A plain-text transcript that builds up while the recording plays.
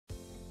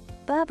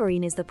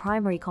Berberine is the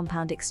primary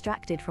compound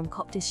extracted from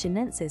Coptis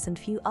sinensis and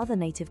few other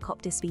native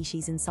Coptis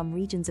species in some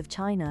regions of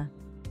China.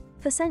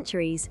 For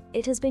centuries,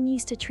 it has been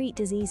used to treat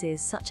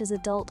diseases such as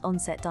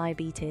adult-onset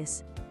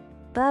diabetes.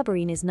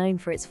 Berberine is known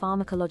for its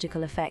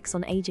pharmacological effects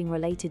on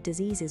aging-related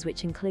diseases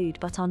which include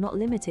but are not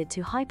limited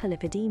to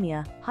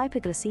hyperlipidemia,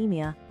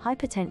 hyperglycemia,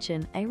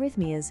 hypertension,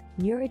 arrhythmias,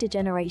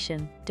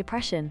 neurodegeneration,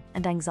 depression,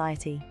 and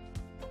anxiety.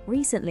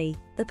 Recently,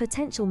 the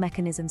potential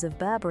mechanisms of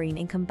berberine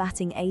in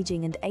combating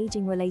aging and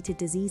aging-related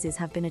diseases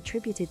have been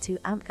attributed to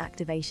AMP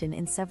activation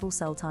in several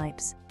cell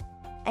types.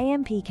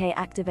 AMPK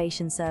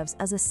activation serves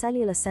as a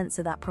cellular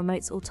sensor that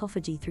promotes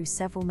autophagy through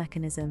several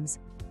mechanisms.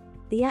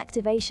 The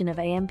activation of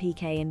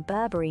AMPK in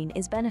berberine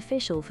is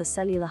beneficial for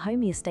cellular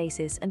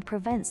homeostasis and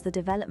prevents the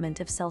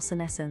development of cell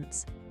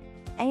senescence.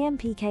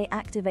 AMPK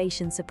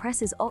activation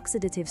suppresses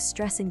oxidative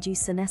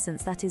stress-induced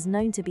senescence that is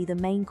known to be the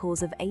main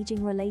cause of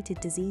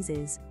aging-related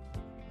diseases.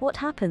 What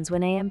happens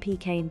when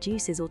AMPK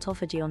induces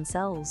autophagy on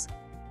cells?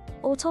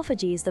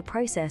 Autophagy is the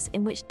process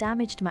in which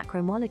damaged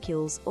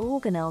macromolecules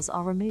or organelles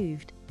are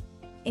removed.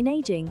 In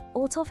aging,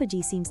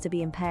 autophagy seems to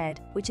be impaired,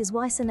 which is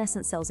why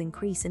senescent cells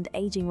increase and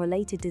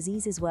aging-related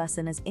diseases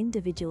worsen as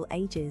individual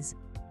ages.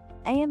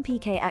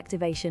 AMPK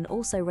activation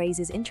also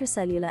raises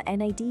intracellular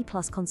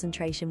NAD+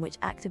 concentration, which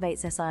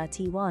activates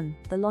SIRT1,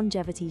 the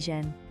longevity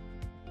gene.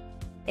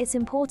 It's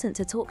important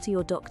to talk to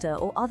your doctor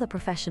or other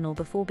professional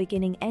before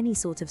beginning any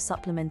sort of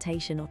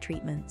supplementation or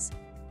treatments.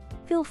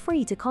 Feel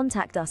free to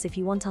contact us if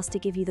you want us to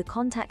give you the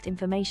contact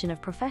information of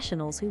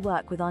professionals who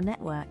work with our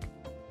network.